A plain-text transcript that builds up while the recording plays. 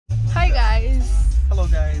Hello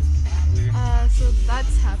guys. So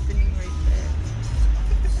that's happening right there.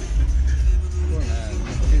 Poor man.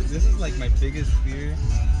 Dude, this is like my biggest fear.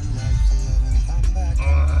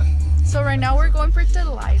 So right now we're going for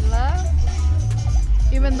Delilah,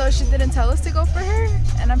 even though she didn't tell us to go for her,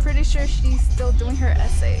 and I'm pretty sure she's still doing her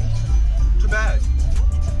essay. Too bad.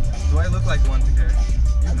 Do I look like one to care?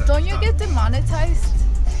 Don't you get demonetized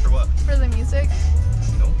For what? for the music?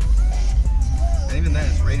 No. And even then,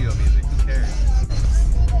 it's radio music. Who cares?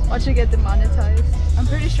 Watch you get demonetized. I'm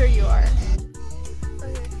pretty sure you are.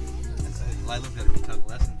 Okay. Lila's gotta be taught a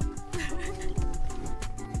lesson.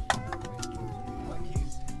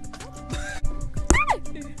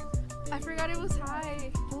 I forgot it was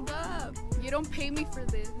high. Hold up. You don't pay me for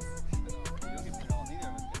this.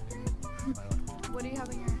 What do you have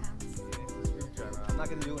in your hands? I'm not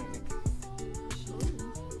gonna do anything.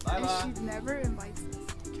 And she never invites us.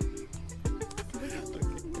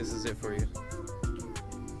 This is it for you.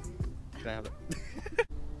 Can I have it?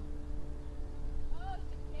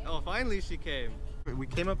 Oh, finally she came. We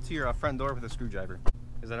came up to your front door with a screwdriver.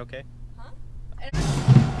 Is that okay? Huh?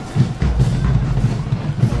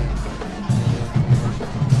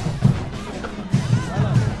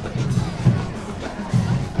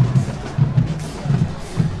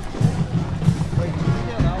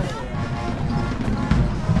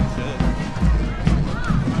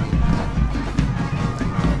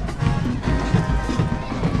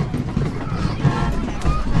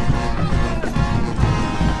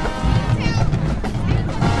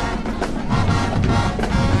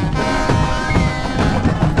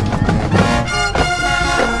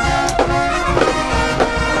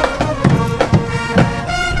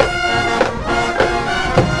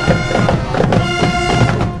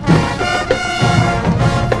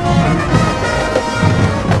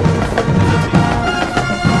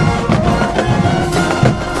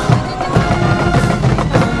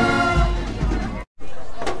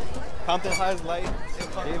 Compton High's light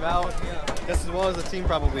gave out just as well as the team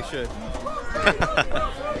probably should.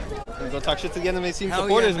 Go talk shit to the enemy team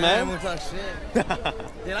supporters, yeah, man. We'll talk shit.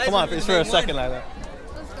 Come on, it's for a second, Lila.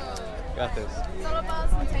 Let's go. Got this. It's all about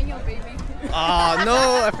Centennial, baby. Ah,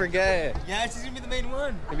 no, I forget. Yeah, she's gonna be the main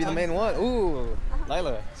one. Gonna be the main one. Ooh,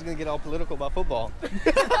 Lila, she's gonna get all political about football.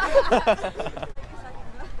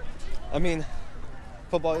 I mean,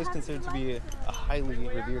 football is considered to be a highly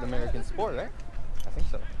revered American sport, right? I think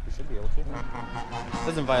so. We should be able to.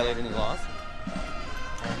 Doesn't violate any laws.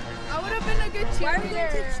 I would have been a good cheerleader.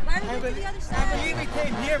 I believe we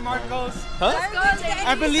came here, Marcos. Huh?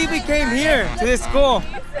 I believe we came here to this school.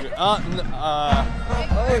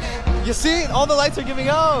 You see, all the lights are giving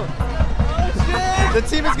out. Oh, shit. The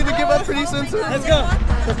team is gonna give up pretty soon too. Let's go.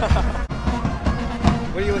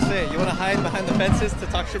 What do you say? You wanna hide behind the fences to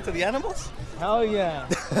talk shit to the animals? Hell yeah.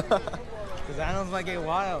 Because animals might get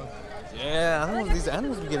wild. Yeah, these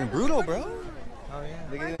animals be getting brutal, bro. Oh yeah.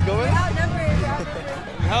 They getting going?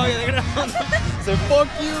 Hell yeah, they're gonna. So fuck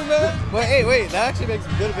you, man. Wait, that actually makes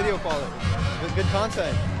good video quality. Good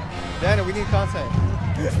content. Dana, we need content.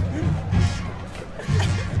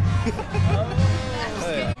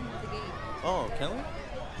 Hey. Oh, can we? I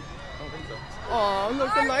don't think so. Oh,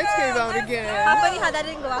 look, the lights came out again. How funny how that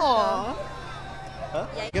didn't go off. Aw. Huh?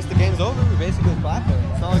 I guess the game's over. We basically clapping.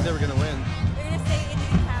 It's not like they were gonna win. They're gonna say it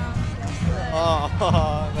didn't count. Oh,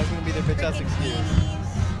 that's gonna be their bitch ass excuse.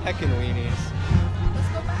 Heckin' weenies. Let's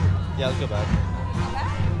go back. Yeah, let's go back.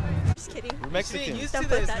 Just kidding. We're Mexicans. Used Don't to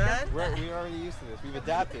put this, that man. We're already used to this. We've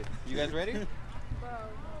adapted. You guys ready?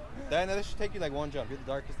 Diana, this should take you like one jump. You're the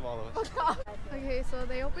darkest of all of us. Okay, so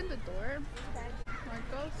they opened the door.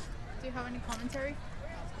 Marcos, do you have any commentary?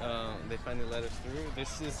 They finally let us through.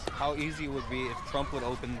 This is how easy it would be if Trump would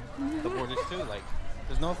open the borders too. Like,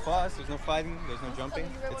 there's no fuss, there's no fighting, there's no jumping.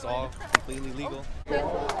 It's all completely legal.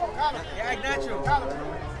 Yeah, Ignacio.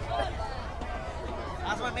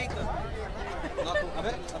 How's my makeup? No, a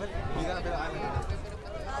bit. You got a bit of eyeliner.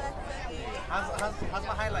 How's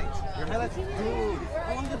my highlights? Your highlights? Dude,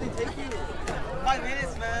 how long did they take you? 5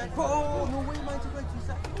 minutes, man. Bro, no way, mine took like 2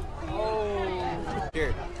 seconds. Oh.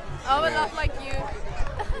 Here. I would love like you.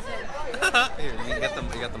 Here, you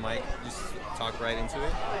got the mic. Just talk right into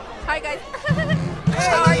it. Hi guys.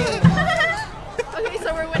 How are you? Okay,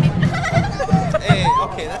 so we're winning. Hey,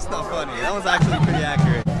 okay, that's not funny. That was actually pretty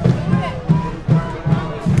accurate.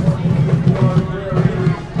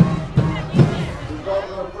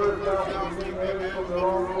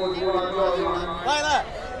 Lila!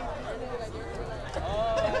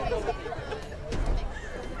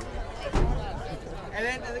 And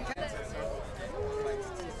then I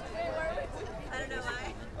don't know why.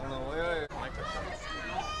 I don't know, wait.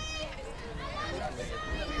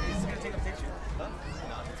 he's gonna take a picture. Huh?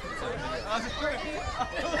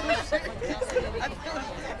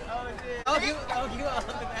 I'll give up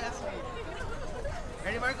the ask me.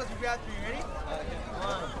 Ready, Marcos? Repeat after me. Ready?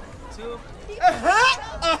 1, 2.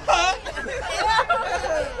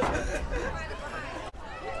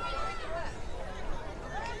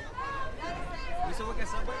 ¿You saw what I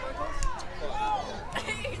said, Marcos?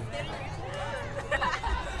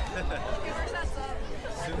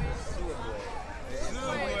 It's the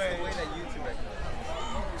way that YouTube recognizes.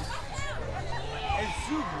 It's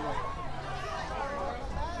Subway.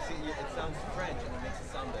 See, it sounds French and it makes it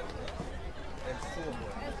sound better. It's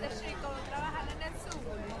Subway.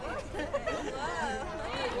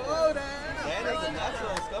 Whoa, damn. Man, it's a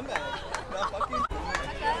natural scumbag. Not fucking.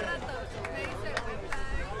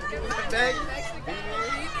 Thank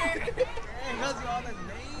Hey, how's you all that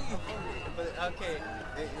name? But okay,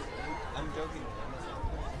 I'm joking.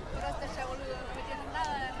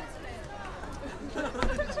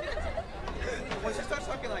 When she starts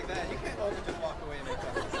talking like that, you can't always just walk away and make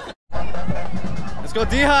fun. Let's go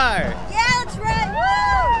D-High! Yeah, that's right.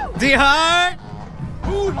 Woo! D-High!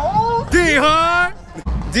 D-High!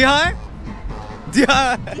 D-High!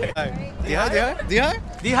 D-High! D-High! D-High!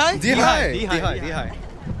 D-High! D-High? D-High! D-High!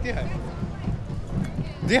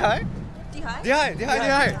 D-High! D-High! D-High! D-High? D-High!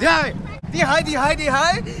 D-High! D-High! D-High, D-High,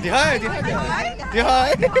 D-High? D-High!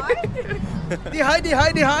 D-High! D-High,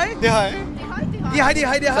 D-High, D-High? D-High! D-High,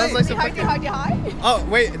 D-High, D-High? Sounds like some fucking... Oh,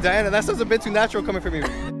 wait, Diana, that sounds a bit too natural coming from you.